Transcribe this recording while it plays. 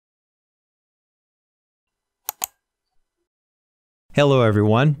Hello,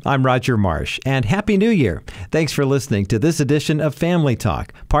 everyone. I'm Roger Marsh, and Happy New Year. Thanks for listening to this edition of Family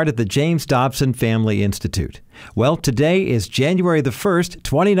Talk, part of the James Dobson Family Institute. Well, today is January the 1st,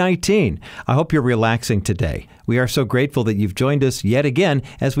 2019. I hope you're relaxing today. We are so grateful that you've joined us yet again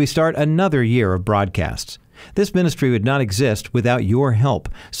as we start another year of broadcasts. This ministry would not exist without your help,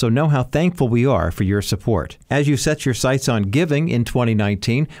 so know how thankful we are for your support. As you set your sights on giving in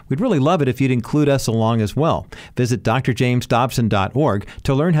 2019, we'd really love it if you'd include us along as well. Visit drjamesdobson.org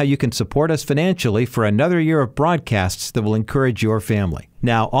to learn how you can support us financially for another year of broadcasts that will encourage your family.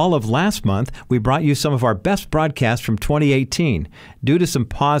 Now, all of last month, we brought you some of our best broadcasts from 2018. Due to some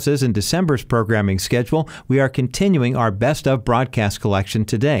pauses in December's programming schedule, we are continuing our Best of broadcast collection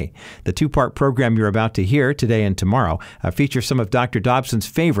today. The two-part program you're about to hear today and tomorrow features some of Dr. Dobson's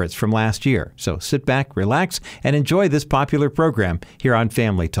favorites from last year. So sit back, relax, and enjoy this popular program here on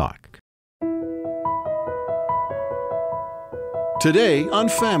Family Talk. Today on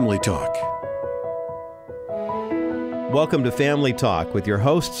Family Talk. Welcome to Family Talk with your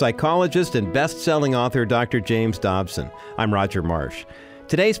host, psychologist, and best-selling author, Dr. James Dobson. I'm Roger Marsh.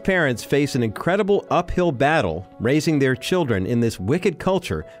 Today's parents face an incredible uphill battle raising their children in this wicked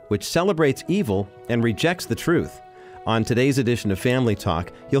culture which celebrates evil and rejects the truth. On today's edition of Family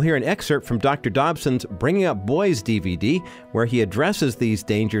Talk, you'll hear an excerpt from Dr. Dobson's Bringing Up Boys DVD, where he addresses these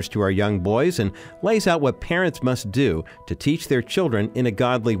dangers to our young boys and lays out what parents must do to teach their children in a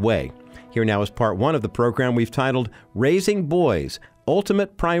godly way. Here now is part one of the program we've titled Raising Boys,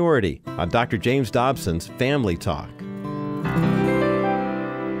 Ultimate Priority on Dr. James Dobson's Family Talk.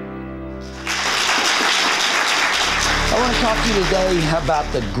 I want to talk to you today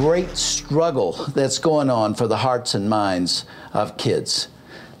about the great struggle that's going on for the hearts and minds of kids.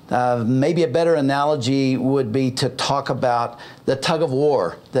 Maybe a better analogy would be to talk about the tug of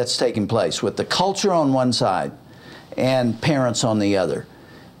war that's taking place with the culture on one side and parents on the other,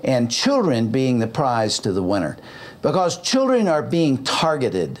 and children being the prize to the winner. Because children are being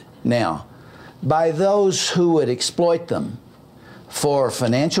targeted now by those who would exploit them for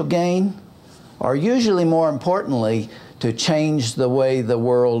financial gain, or usually more importantly, to change the way the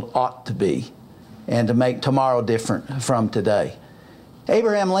world ought to be and to make tomorrow different from today.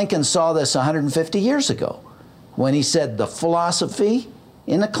 Abraham Lincoln saw this 150 years ago when he said the philosophy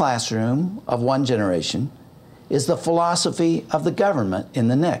in the classroom of one generation is the philosophy of the government in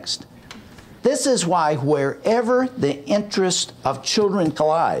the next. This is why wherever the interests of children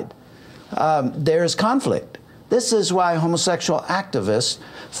collide, there is conflict. This is why homosexual activists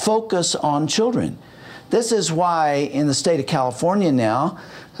focus on children. This is why in the state of California now,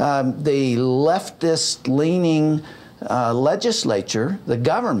 the leftist-leaning legislature, the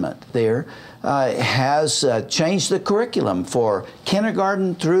government there, has changed the curriculum for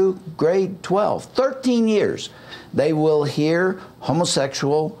kindergarten through grade 12. 13 years. They will hear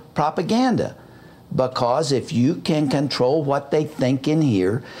homosexual propaganda, because if you can control what they think and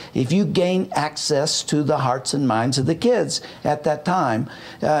hear, if you gain access to the hearts and minds of the kids at that time,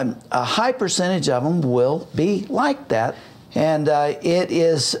 a high percentage of them will be like that. And it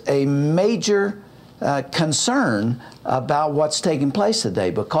is a major concern about what's taking place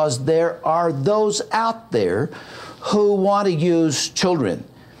today, because there are those out there who want to use children.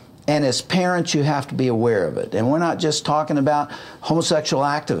 And as parents, you have to be aware of it. And we're not just talking about homosexual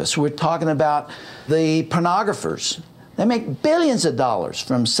activists. We're talking about the pornographers. They make billions of dollars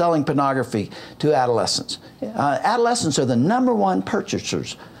from selling pornography to adolescents. Adolescents are the #1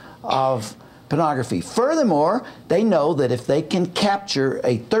 purchasers of pornography. Furthermore, they know that if they can capture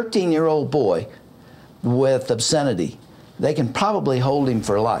a 13-year-old boy with obscenity, they can probably hold him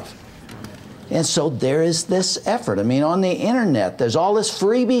for life. And so there is this effort. I mean, on the internet, there's all this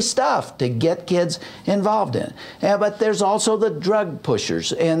freebie stuff to get kids involved in. But there's also the drug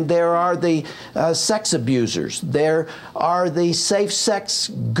pushers, and there are the sex abusers. There are the safe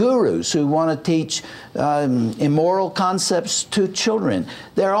sex gurus who want to teach immoral concepts to children.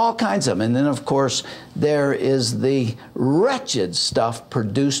 There are all kinds of them. And then, of course, there is the wretched stuff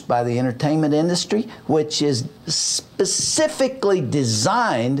produced by the entertainment industry, which is specifically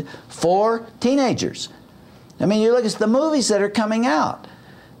designed for teenagers. I mean, you look at the movies that are coming out.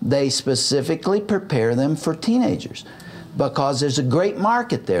 They specifically prepare them for teenagers because there's a great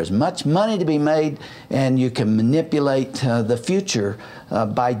market there. There's much money to be made, and you can manipulate the future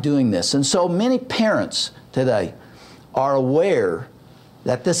by doing this. And so many parents today are aware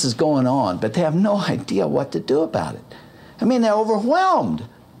that this is going on, but they have no idea what to do about it. I mean, they're overwhelmed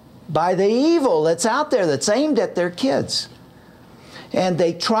by the evil that's out there that's aimed at their kids. And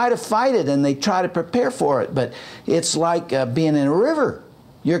they try to fight it, and they try to prepare for it, but it's like being in a river.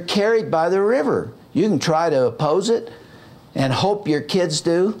 You're carried by the river. You can try to oppose it, and hope your kids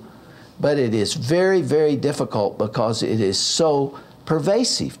do, but it is very, very difficult because it is so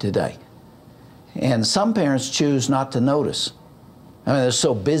pervasive today. And some parents choose not to notice. I mean, they're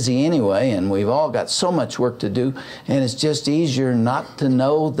so busy anyway, and we've all got so much work to do, and it's just easier not to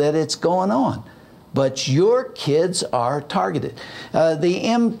know that it's going on. But your kids are targeted. The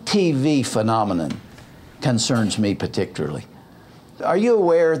MTV phenomenon concerns me particularly. Are you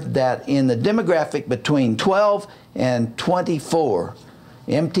aware that in the demographic between 12 and 24,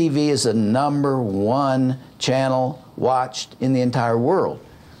 MTV is the #1 channel watched in the entire world?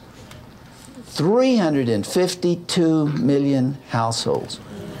 352 million households.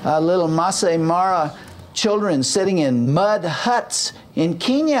 Little Masai Mara children sitting in mud huts in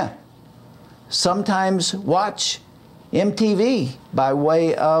Kenya sometimes watch MTV by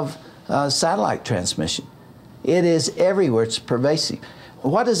way of satellite transmission. It is everywhere. It's pervasive.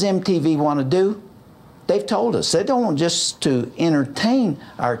 What does MTV want to do? They've told us they don't want just to entertain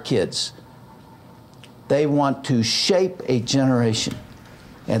our kids. They want to shape a generation.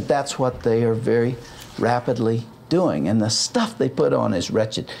 And that's what they are very rapidly doing. And the stuff they put on is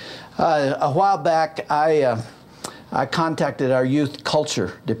wretched. A while back, I contacted our youth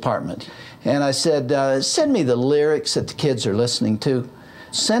culture department. And I said, send me the lyrics that the kids are listening to.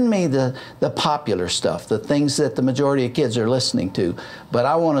 Send me the popular stuff, the things that the majority of kids are listening to. But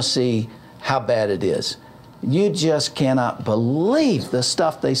I want to see how bad it is. You just cannot believe the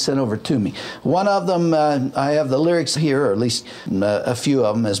stuff they sent over to me. One of them, I have the lyrics here, or at least a few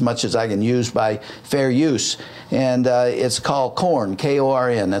of them, as much as I can use by fair use. And it's called Korn,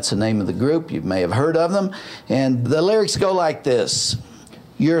 K-O-R-N. That's the name of the group. You may have heard of them. And the lyrics go like this.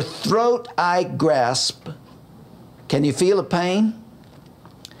 Your throat I grasp. Can you feel the pain?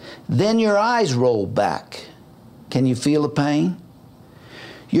 Then your eyes roll back. Can you feel the pain?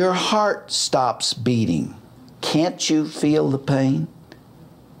 Your heart stops beating. Can't you feel the pain?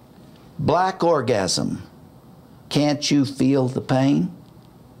 Black orgasm. Can't you feel the pain?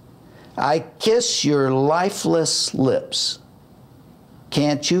 I kiss your lifeless lips.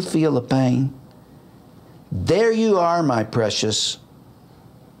 Can't you feel the pain? There you are, my precious,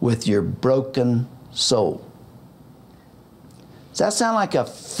 with your broken soul. Does that sound like a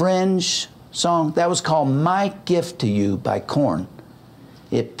fringe song? That was called My Gift to You by Korn.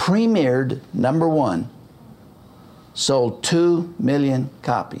 It premiered #1, sold 2 million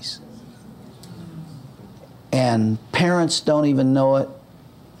copies. And parents don't even know it,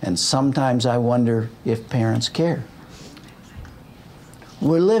 and sometimes I wonder if parents care.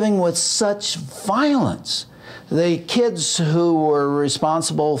 We're living with such violence. The kids who were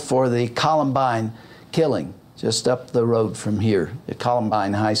responsible for the Columbine killing, just up the road from here, at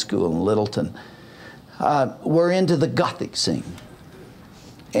Columbine High School in Littleton, were into the Gothic scene.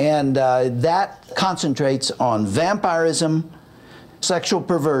 And that concentrates on vampirism, sexual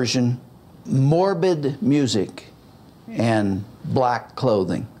perversion, morbid music, and black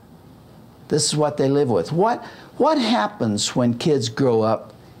clothing. This is what they live with. What happens when kids grow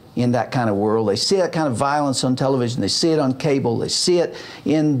up in that kind of world? They see that kind of violence on television. They see it on cable. They see it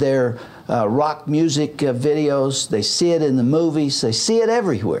in their rock music videos. They see it in the movies. They see it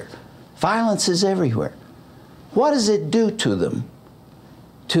everywhere. Violence is everywhere. What does it do to them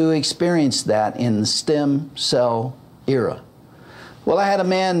to experience that in the stem cell era? Well, I had a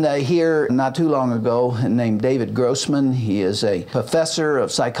man here not too long ago named David Grossman. He is a professor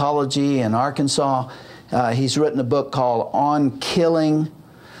of psychology in Arkansas. He's written a book called On Killing: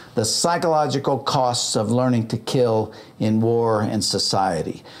 The Psychological Costs of Learning to Kill in War and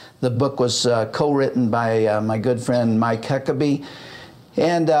Society. The book was co-written by my good friend Mike Huckabee.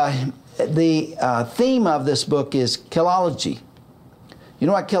 And the theme of this book is killology. You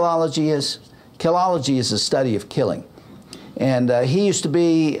know what killology is? Killology is the study of killing. And he used to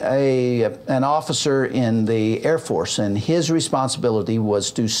be an officer in the Air Force, and his responsibility was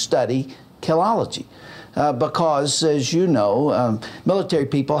to study killology. Because, as you know, military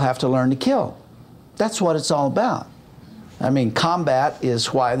people have to learn to kill. That's what it's all about. I mean, combat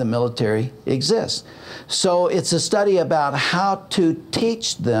is why the military exists. So it's a study about how to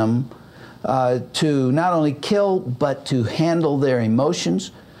teach them to not only kill, but to handle their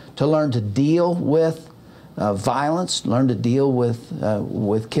emotions, to learn to deal with violence, learn to deal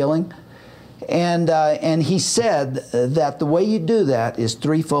with killing. And he said that the way you do that is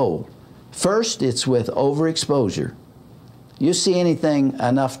threefold. First, it's with overexposure. You see anything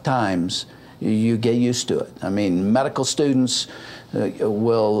enough times, you get used to it. I mean, medical students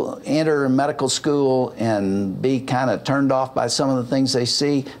will enter medical school and be kind of turned off by some of the things they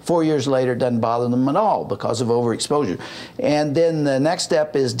see. 4 years later, it doesn't bother them at all because of overexposure. And then the next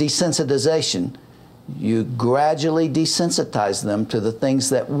step is desensitization. You gradually desensitize them to the things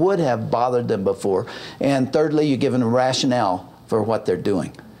that would have bothered them before. And thirdly, you give them a rationale for what they're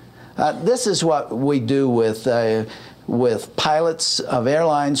doing. This is what we do with pilots of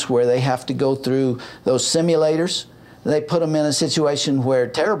airlines, where they have to go through those simulators. They put them in a situation where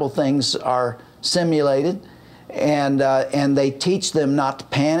terrible things are simulated, and they teach them not to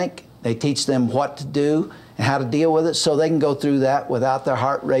panic. They teach them what to do and how to deal with it, so they can go through that without their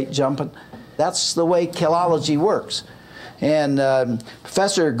heart rate jumping. That's the way killology works. And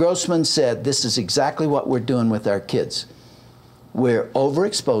Professor Grossman said this is exactly what we're doing with our kids. We're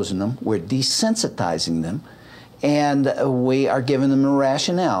overexposing them, we're desensitizing them, and we are giving them a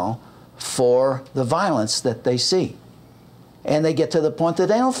rationale for the violence that they see. And they get to the point that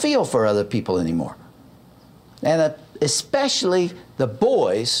they don't feel for other people anymore. And especially the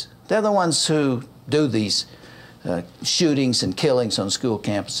boys, they're the ones who do these shootings and killings on school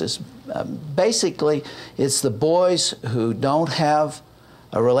campuses. Basically, it's the boys who don't have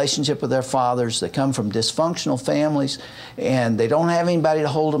a relationship with their fathers. They come from dysfunctional families, and they don't have anybody to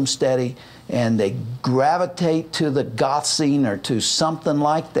hold them steady, and they gravitate to the goth scene or to something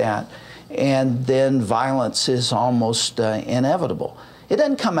like that, and then violence is almost inevitable. It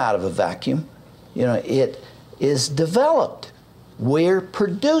doesn't come out of a vacuum. You know, it is developed. We're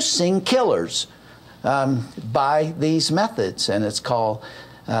producing killers by these methods, and it's called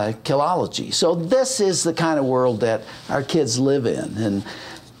killology. So this is the kind of world that our kids live in. And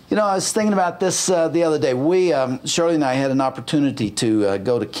you know, I was thinking about this the other day. Shirley and I had an opportunity to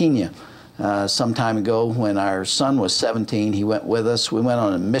go to Kenya some time ago when our son was 17. He went with us. We went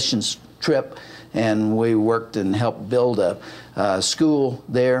on a missions trip, and we worked and helped build a school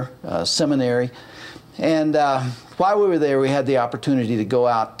there, a seminary. And while we were there, we had the opportunity to go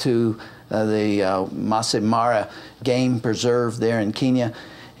out to the Masai Mara Game Preserve there in Kenya.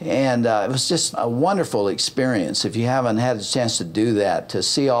 And it was just a wonderful experience. If you haven't had a chance to do that, to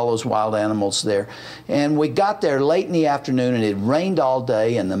see all those wild animals there. And we got there late in the afternoon, and it rained all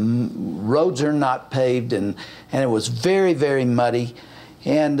day, and the roads are not paved, and it was very, very muddy.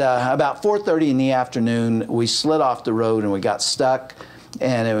 And about 4:30 in the afternoon, we slid off the road and we got stuck,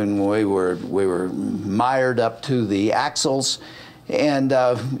 and we were mired up to the axles. And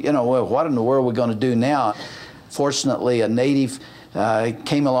you know, well, what in the world are we going to do now? Fortunately, a native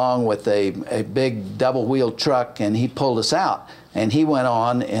came along with a big double-wheel truck, and he pulled us out, and he went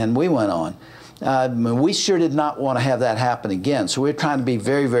on and we went on. We sure did not want to have that happen again, so we were trying to be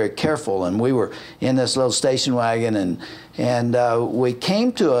very, very careful, and we were in this little station wagon, and we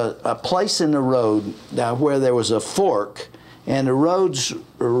came to a place in the road where there was a fork, and the roads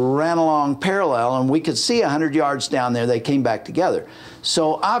ran along parallel, and we could see 100 yards down there they came back together.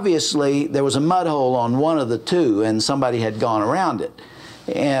 So obviously there was a mud hole on one of the two, and somebody had gone around it,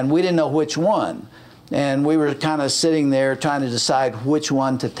 and we didn't know which one. And we were kind of sitting there trying to decide which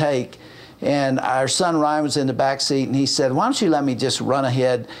one to take. And our son Ryan was in the back seat, and he said, "Why don't you let me just run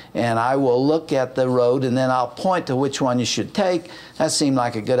ahead, and I will look at the road, and then I'll point to which one you should take." That seemed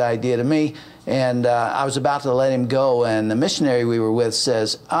like a good idea to me. And I was about to let him go, and the missionary we were with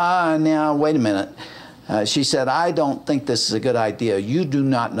says, now, wait a minute. She said, "I don't think this is a good idea. You do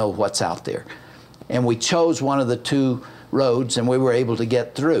not know what's out there." And we chose one of the two roads, and we were able to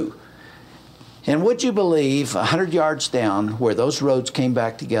get through. And would you believe, 100 yards down, where those roads came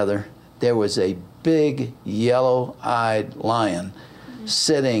back together, there was a big yellow-eyed lion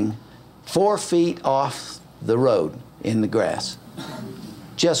sitting 4 feet off the road in the grass,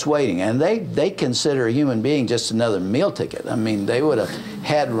 just waiting. And they consider a human being just another meal ticket. I mean, they would have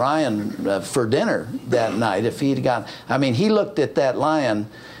had Ryan for dinner that night if he'd gone. I mean, he looked at that lion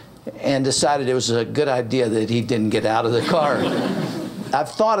and decided it was a good idea that he didn't get out of the car. I've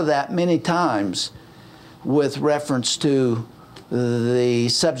thought of that many times with reference to the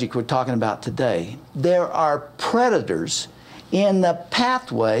subject we're talking about today. There are predators in the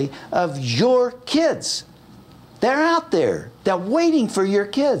pathway of your kids. They're out there. They're waiting for your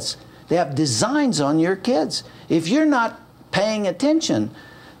kids. They have designs on your kids. If you're not paying attention,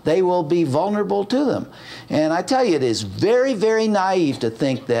 they will be vulnerable to them. And I tell you, it is very, very naive to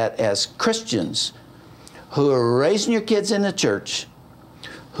think that as Christians who are raising your kids in the church,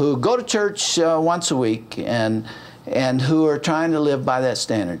 who go to church once a week, and who are trying to live by that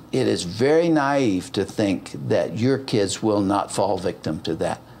standard, it is very naive to think that your kids will not fall victim to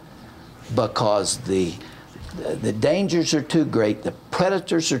that, because the dangers are too great, the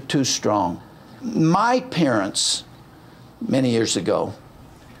predators are too strong. My parents, many years ago,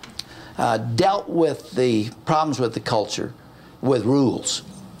 dealt with the problems with the culture with rules.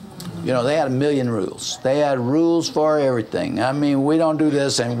 You know, they had a million rules. They had rules for everything. I mean, we don't do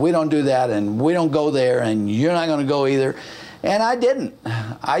this and we don't do that and we don't go there and you're not going to go either. And I didn't.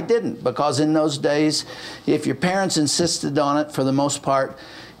 I didn't, because in those days, if your parents insisted on it, for the most part,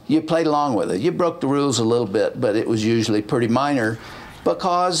 you played along with it. You broke the rules a little bit, but it was usually pretty minor,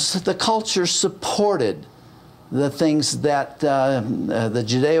 because the culture supported the things that the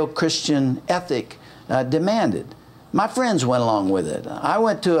Judeo-Christian ethic demanded. My friends went along with it. I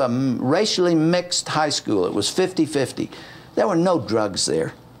went to a racially mixed high school. It was 50-50. There were no drugs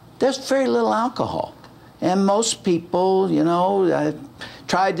there. There's very little alcohol. And most people, you know,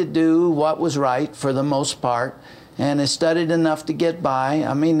 tried to do what was right for the most part, and they studied enough to get by.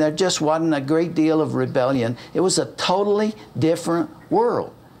 I mean, there just wasn't a great deal of rebellion. It was a totally different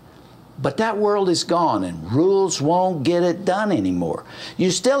world. But that world is gone, and rules won't get it done anymore. You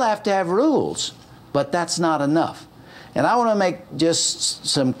still have to have rules, but that's not enough. And I want to make just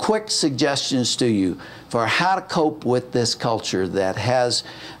some quick suggestions to you for how to cope with this culture that has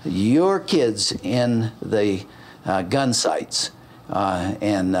your kids in the gun sights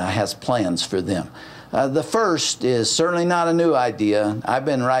and has plans for them. The first is certainly not a new idea. I've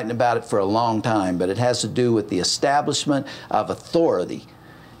been writing about it for a long time, but it has to do with the establishment of authority,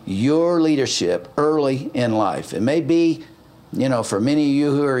 your leadership early in life. It may be, you know, for many of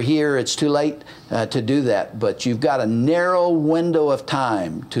you who are here, it's too late to do that, but you've got a narrow window of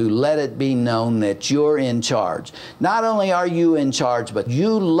time to let it be known that you're in charge. Not only are you in charge, but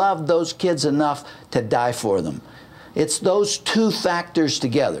you love those kids enough to die for them. It's those two factors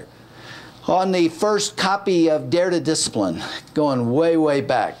together. On the first copy of Dare to Discipline, going way, way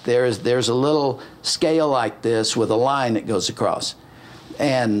back, there's a little scale like this with a line that goes across,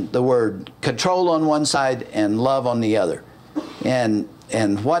 and the word control on one side and love on the other.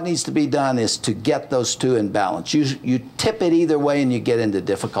 And what needs to be done is to get those two in balance. You tip it either way and you get into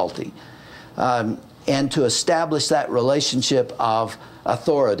difficulty. And to establish that relationship of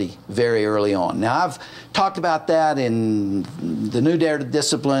authority very early on. Now, I've talked about that in the new Dare to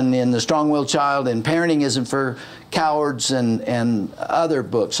Discipline, in the Strong-Willed Child, in Parenting Isn't for Cowards, and other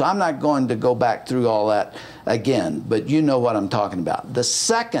books. So I'm not going to go back through all that again, but you know what I'm talking about. The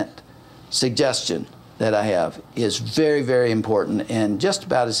second suggestion that I have is very, very important, and just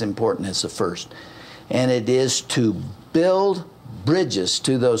about as important as the first. And it is to build bridges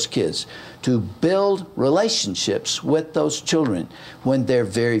to those kids, to build relationships with those children when they're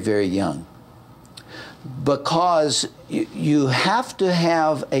very, very young. Because you have to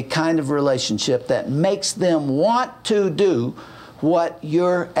have a kind of relationship that makes them want to do what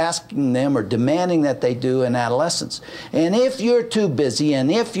you're asking them or demanding that they do in adolescence. And if you're too busy,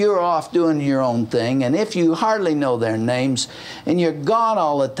 and if you're off doing your own thing, and if you hardly know their names, and you're gone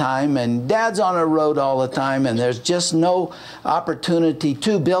all the time, and dad's on the road all the time, and there's just no opportunity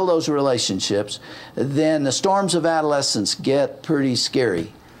to build those relationships, then the storms of adolescence get pretty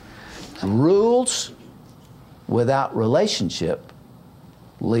scary. Rules without relationship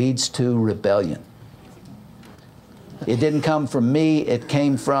leads to rebellion. It didn't come from me, it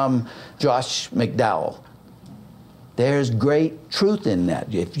came from Josh McDowell. There's great truth in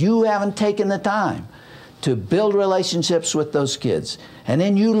that. If you haven't taken the time to build relationships with those kids, and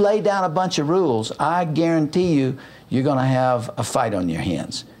then you lay down a bunch of rules, I guarantee you, you're going to have a fight on your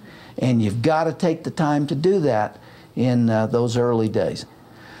hands. And you've got to take the time to do that in those early days.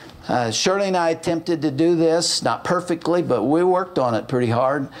 Shirley and I attempted to do this, not perfectly, but we worked on it pretty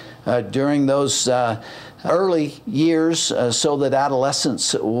hard during those early years so that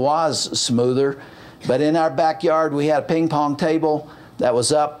adolescence was smoother. But in our backyard, we had a ping pong table that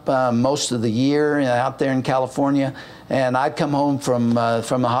was up most of the year out there in California. And I'd come home from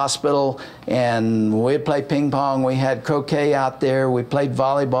the hospital, and we'd play ping pong. We had croquet out there. We played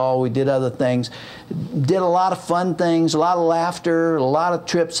volleyball. We did other things. Did a lot of fun things, a lot of laughter, a lot of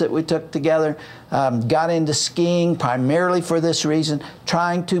trips that we took together. Got into skiing primarily for this reason,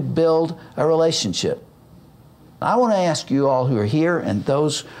 trying to build a relationship. I want to ask you all who are here and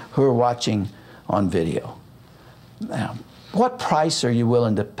those who are watching on video, now, what price are you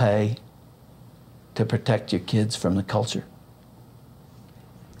willing to pay to protect your kids from the culture?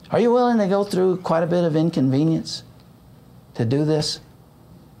 Are you willing to go through quite a bit of inconvenience to do this?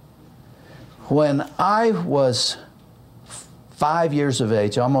 When I was 5 years of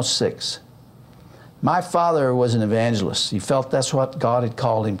age, almost 6, my father was an evangelist. He felt that's what God had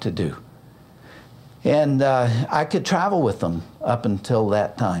called him to do. And I could travel with them up until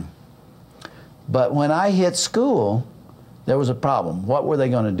that time. But when I hit school, there was a problem. What were they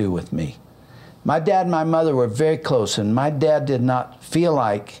going to do with me? My dad and my mother were very close, and my dad did not feel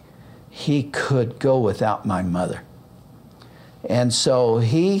like he could go without my mother. And so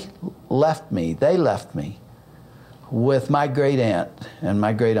he left me, they left me with my great aunt and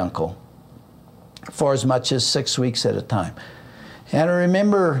my great uncle for as much as 6 weeks at a time. And I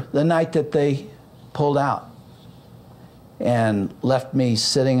remember the night that they pulled out and left me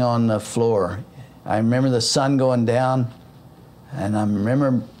sitting on the floor. I remember the sun going down, and I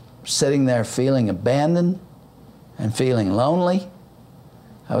remember sitting there feeling abandoned and feeling lonely.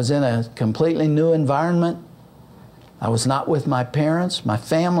 I was in a completely new environment. I was not with my parents. My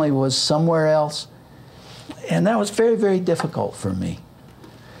family was somewhere else. And that was very, very difficult for me.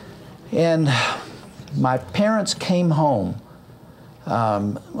 And my parents came home,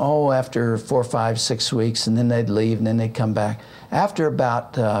 after 4, 5, 6 weeks, and then they'd leave, and then they'd come back. After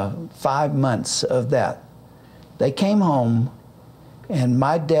about 5 months of that, they came home, and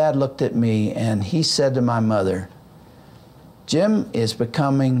my dad looked at me, and he said to my mother, "Jim is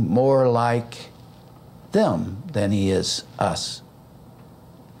becoming more like them than he is us."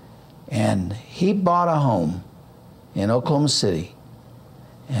 And he bought a home in Oklahoma City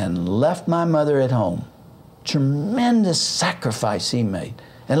and left my mother at home. Tremendous sacrifice he made,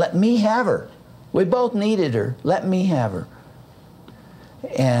 and let me have her. We both needed her. Let me have her.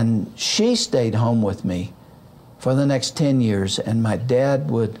 And she stayed home with me for the next 10 years, and my dad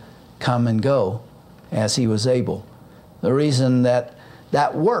would come and go as he was able. The reason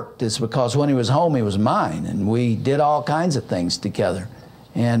that worked is because when he was home, he was mine, and we did all kinds of things together.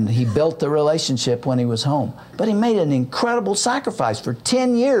 And he built the relationship when he was home. But he made an incredible sacrifice for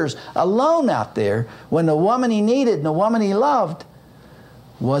 10 years alone out there when the woman he needed and the woman he loved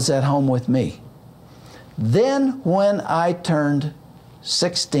was at home with me. Then when I turned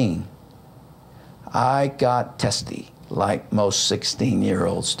 16, I got testy, like most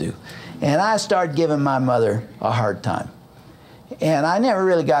 16-year-olds do. And I started giving my mother a hard time. And I never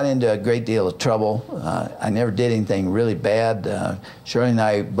really got into a great deal of trouble. I never did anything really bad. Shirley and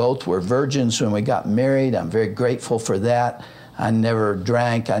I both were virgins when we got married. I'm very grateful for that. I never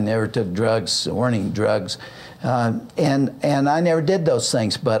drank. I never took drugs, weren't even drugs. And I never did those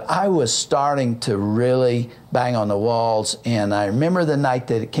things. But I was starting to really bang on the walls. And I remember the night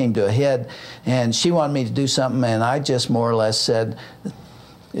that it came to a head, and she wanted me to do something, and I just more or less said,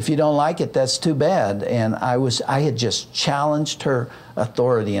 "If you don't like it, that's too bad." And I had just challenged her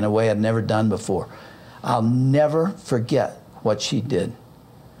authority in a way I'd never done before. I'll never forget what she did.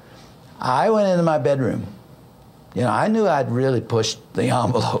 I went into my bedroom. You know, I knew I'd really pushed the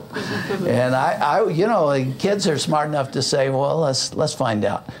envelope. And you know, the kids are smart enough to say, "Well, let's find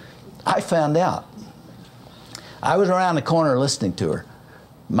out." I found out. I was around the corner listening to her.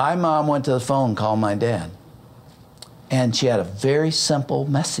 My mom went to the phone and called my dad. And she had a very simple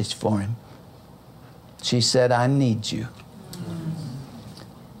message for him. She said, "I need you."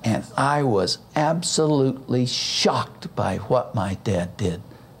 And I was absolutely shocked by what my dad did.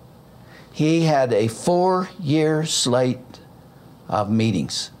 He had a 4-year slate of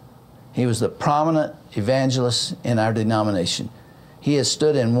meetings. He was the prominent evangelist in our denomination. He has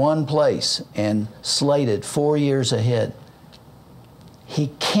stood in one place and slated 4 years ahead.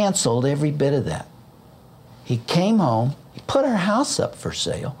 He canceled every bit of that. He came home, he put our house up for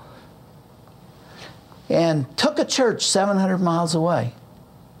sale, and took a church 700 miles away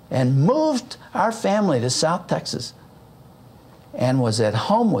and moved our family to South Texas and was at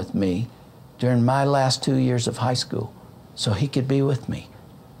home with me during my last 2 years of high school so he could be with me.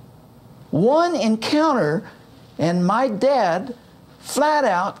 One encounter, and my dad flat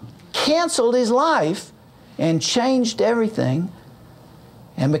out canceled his life and changed everything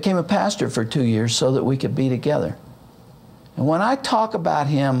and became a pastor for 2 years so that we could be together. And when I talk about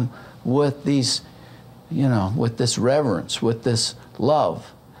him with these, you know, with this reverence, with this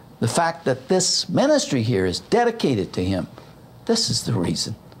love, the fact that this ministry here is dedicated to him, this is the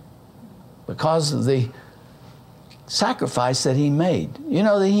reason. Because of the sacrifice that he made. You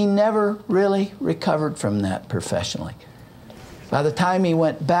know, that he never really recovered from that professionally. By the time he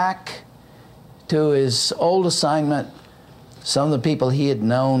went back to his old assignment, some of the people he had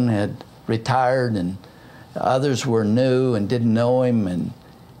known had retired, and others were new and didn't know him, and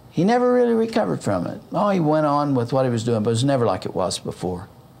he never really recovered from it. Oh, he went on with what he was doing, but it was never like it was before.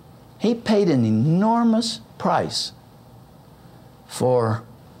 He paid an enormous price for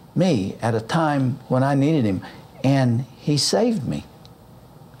me at a time when I needed him, and he saved me.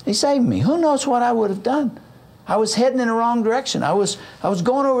 He saved me. Who knows what I would have done? I was heading in the wrong direction. I was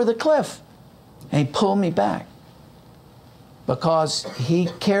going over the cliff, and he pulled me back because he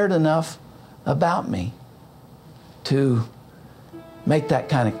cared enough about me to make that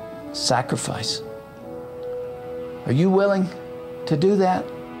kind of sacrifice. Are you willing to do that?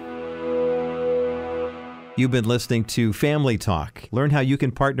 You've been listening to Family Talk. Learn how you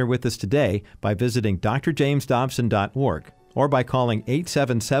can partner with us today by visiting drjamesdobson.org or by calling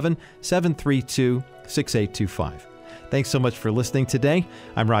 877-732-6825. Thanks so much for listening today.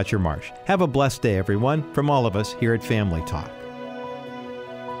 I'm Roger Marsh. Have a blessed day, everyone, from all of us here at Family Talk.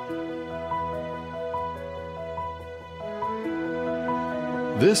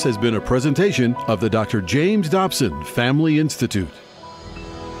 This has been a presentation of the Dr. James Dobson Family Institute.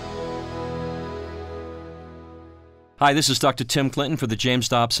 Hi, this is Dr. Tim Clinton for the James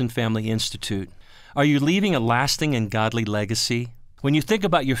Dobson Family Institute. Are you leaving a lasting and godly legacy? When you think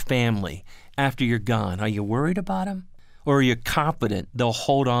about your family after you're gone, are you worried about them? Or are you confident they'll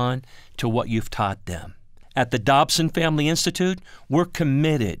hold on to what you've taught them? At the Dobson Family Institute, we're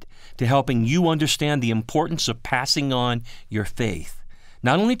committed to helping you understand the importance of passing on your faith,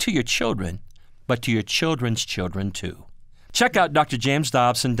 not only to your children, but to your children's children too. Check out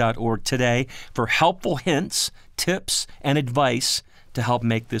drjamesdobson.org today for helpful hints, tips, and advice to help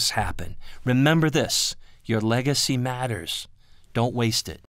make this happen. Remember this, your legacy matters. Don't waste it.